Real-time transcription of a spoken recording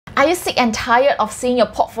Are you sick and tired of seeing your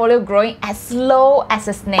portfolio growing as slow as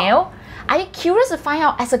a snail? Are you curious to find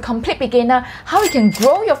out as a complete beginner how you can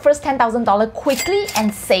grow your first $10,000 quickly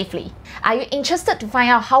and safely? Are you interested to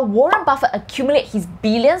find out how Warren Buffett accumulates his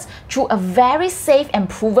billions through a very safe and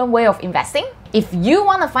proven way of investing? If you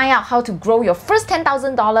want to find out how to grow your first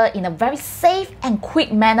 $10,000 in a very safe and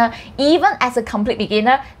quick manner, even as a complete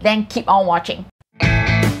beginner, then keep on watching.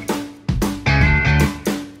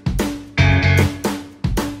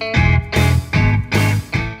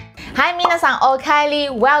 Hi minasan, okaeli,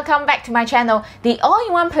 welcome back to my channel, the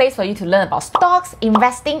all-in-one place for you to learn about stocks,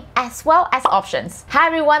 investing, as well as options. Hi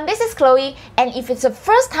everyone, this is Chloe, and if it's the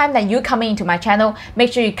first time that you're coming into my channel,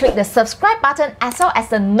 make sure you click the subscribe button as well as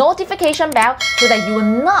the notification bell so that you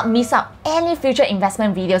will not miss out any future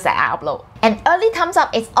investment videos that I upload. An early thumbs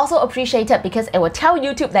up is also appreciated because it will tell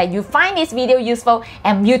YouTube that you find this video useful,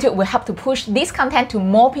 and YouTube will help to push this content to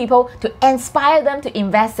more people to inspire them to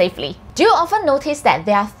invest safely. Do you often notice that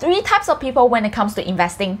there are three types of people when it comes to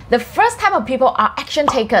investing? The first type of people are action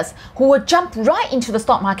takers who will jump right into the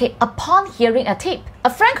stock market upon hearing a tip. A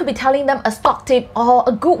friend could be telling them a stock tip or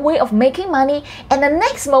a good way of making money, and the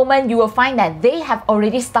next moment you will find that they have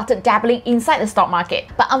already started dabbling inside the stock market.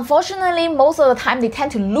 But unfortunately, most of the time they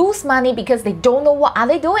tend to lose money because they don't know what are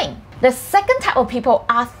they doing. The second type of people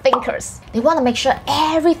are thinkers. They want to make sure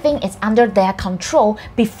everything is under their control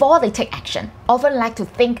before they take action. Often like to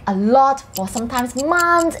think a lot for sometimes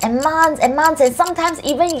months and months and months and sometimes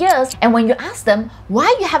even years. And when you ask them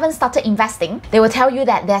why you haven't started investing, they will tell you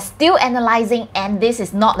that they're still analyzing and this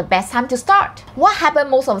is not the best time to start. What happens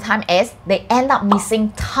most of the time is they end up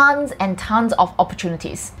missing tons and tons of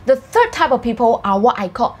opportunities. The third type of people are what I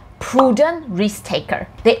call prudent risk taker.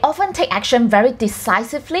 They often take action very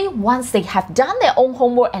decisively once they have done their own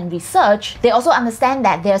homework and research. They also understand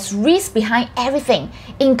that there's risk behind everything,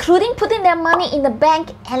 including putting their money in the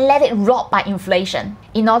bank and let it rot by inflation.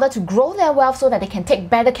 In order to grow their wealth so that they can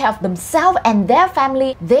take better care of themselves and their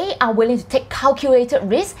family, they are willing to take calculated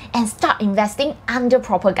risks and start investing under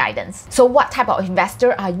proper guidance. So what type of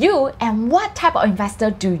investor are you, and what type of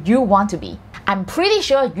investor do you want to be? I'm pretty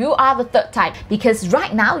sure you are the third type because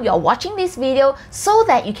right now you're watching this video so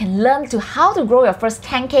that you can learn how to grow your first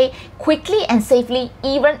 10K quickly and safely,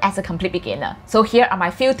 even as a complete beginner. So here are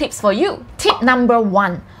my few tips for you. Tip number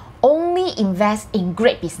 1. Only invest in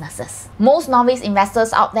great businesses. Most novice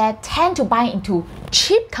investors out there tend to buy into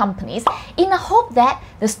cheap companies in the hope that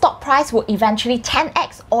the stock price will eventually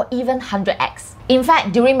 10x or even 100x. In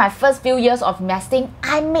fact, during my first few years of investing,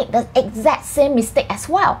 I made the exact same mistake as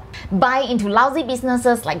well. Buying into lousy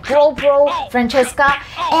businesses like GoPro, Francesca,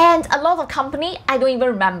 and a lot of companies I don't even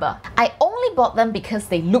remember. I only bought them because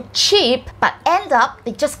they look cheap, but end up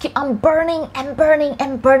they just keep on burning and burning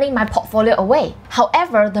and burning my portfolio away.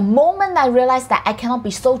 However, the moment I realized that I cannot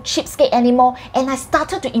be so cheapskate anymore and I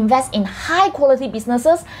started to invest in high quality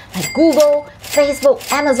businesses like Google,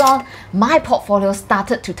 Facebook, Amazon, my portfolio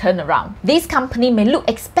started to turn around. These companies may look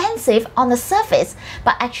expensive on the surface,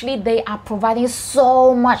 but actually they are providing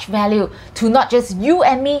so much value to not just you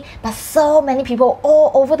and me, but so many people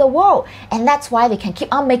all over the world. And that's why they can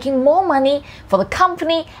keep on making more money for the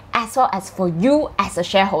company as well as for you as a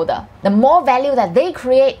shareholder. The more value that they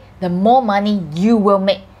create, the more money you will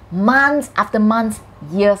make, months after months,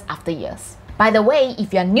 years after years. By the way,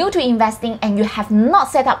 if you're new to investing and you have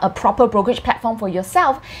not set up a proper brokerage platform for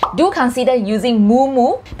yourself, do consider using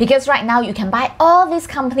Moomoo, because right now you can buy all these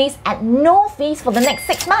companies at no fees for the next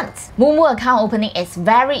 6 months. Moomoo account opening is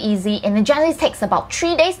very easy and it generally takes about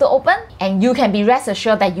 3 days to open, and you can be rest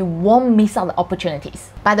assured that you won't miss out the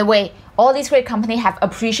opportunities. By the way, all these great companies have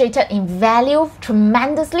appreciated in value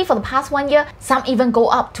tremendously for the past 1 year. Some even go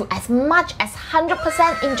up to as much as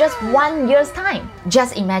 100% in just 1 year's time.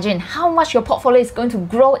 Just imagine how much your portfolio is going to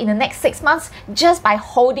grow in the next 6 months just by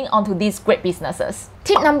holding on to these great businesses.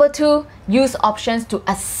 Tip number 2, use options to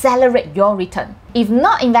accelerate your return. If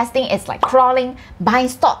not investing is like crawling, buying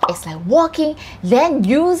stock is like walking, then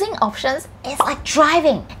using options is like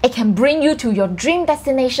driving. It can bring you to your dream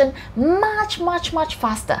destination much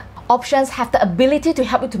faster. Options have the ability to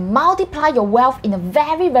help you to multiply your wealth in a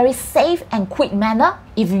very safe and quick manner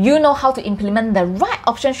if you know how to implement the right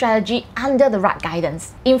option strategy under the right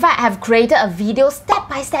guidance. In fact, I have created a video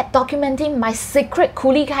step-by-step documenting my secret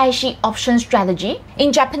kurikaishi option strategy.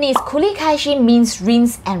 In Japanese, kurikaishi means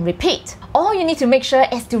rinse and repeat. All you need to make sure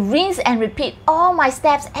is to rinse and repeat all my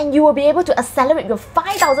steps, and you will be able to accelerate your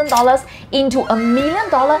 $5,000 into $1 million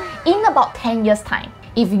in about 10 years time.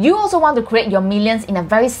 If you also want to create your millions in a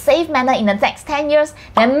very safe manner in the next 10 years,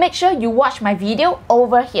 then make sure you watch my video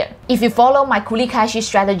over here. If you follow my Kulikashi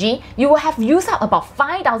strategy, you will have used up about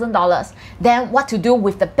 $5,000. Then what to do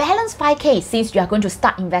with the balance 5K since you are going to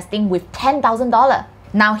start investing with $10,000?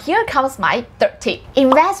 Now here comes my third tip.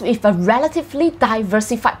 Invest with a relatively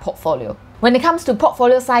diversified portfolio. When it comes to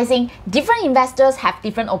portfolio sizing, different investors have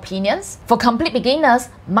different opinions. For complete beginners,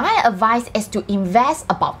 my advice is to invest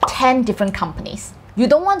about 10 different companies. You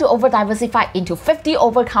don't want to over-diversify into 50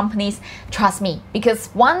 over companies, trust me, because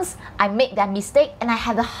once I made that mistake and I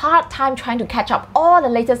had a hard time trying to catch up all the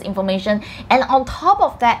latest information, and on top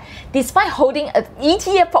of that, despite holding an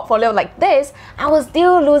ETF portfolio like this, I was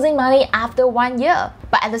still losing money after 1 year.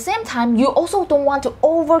 But at the same time, you also don't want to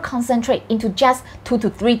over-concentrate into just 2 to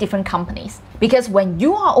 3 different companies. Because when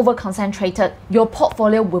you are over-concentrated, your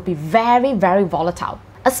portfolio will be very, very volatile.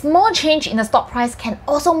 A small change in the stock price can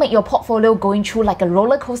also make your portfolio going through like a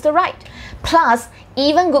roller coaster ride. Plus,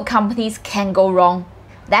 even good companies can go wrong.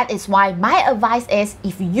 That is why my advice is,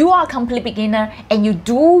 if you are a complete beginner and you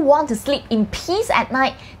do want to sleep in peace at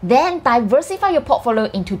night, then diversify your portfolio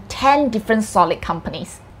into 10 different solid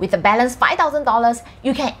companies. With a balance $5,000,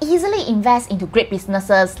 you can easily invest into great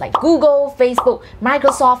businesses like Google, Facebook,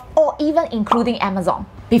 Microsoft, or even including Amazon.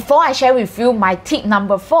 Before I share with you my tip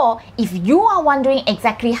number 4, if you are wondering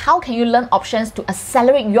exactly how can you learn options to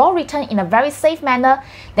accelerate your return in a very safe manner,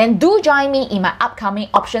 then do join me in my upcoming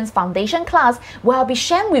Options Foundation class, where I'll be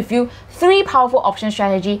sharing with you 3 powerful option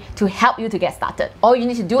strategies to help you to get started. All you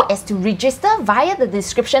need to do is to register via the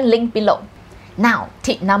description link below. Now,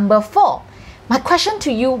 tip number 4. My question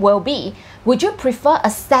to you will be, would you prefer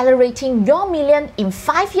accelerating your million in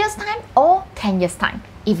 5 years' time or 10 years' time?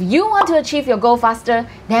 If you want to achieve your goal faster,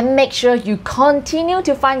 then make sure you continue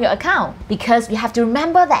to fund your account, because you have to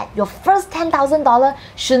remember that your first $10,000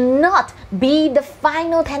 should not be the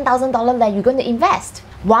final $10,000 that you're going to invest.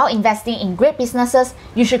 While investing in great businesses,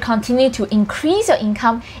 you should continue to increase your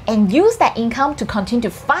income and use that income to continue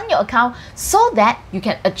to fund your account so that you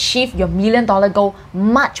can achieve your $1 million goal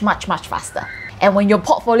much faster. And when your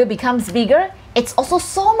portfolio becomes bigger, it's also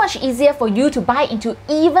so much easier for you to buy into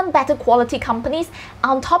even better quality companies.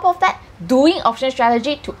 On top of that, doing option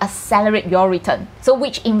strategy to accelerate your return. So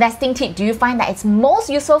which investing tip do you find that it's most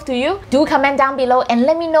useful to you? Do comment down below and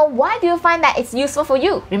let me know why do you find that it's useful for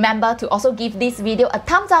you. Remember to also give this video a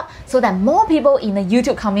thumbs up so that more people in the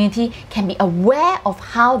YouTube community can be aware of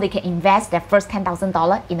how they can invest their first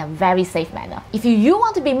 $10,000 in a very safe manner. If you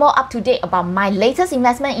want to be more up to date about my latest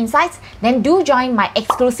investment insights, then do join my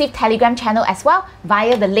exclusive Telegram channel as well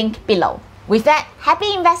via the link below. With that,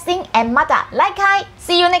 happy investing and mata laikai!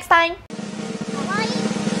 See you next time!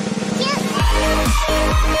 Cheers!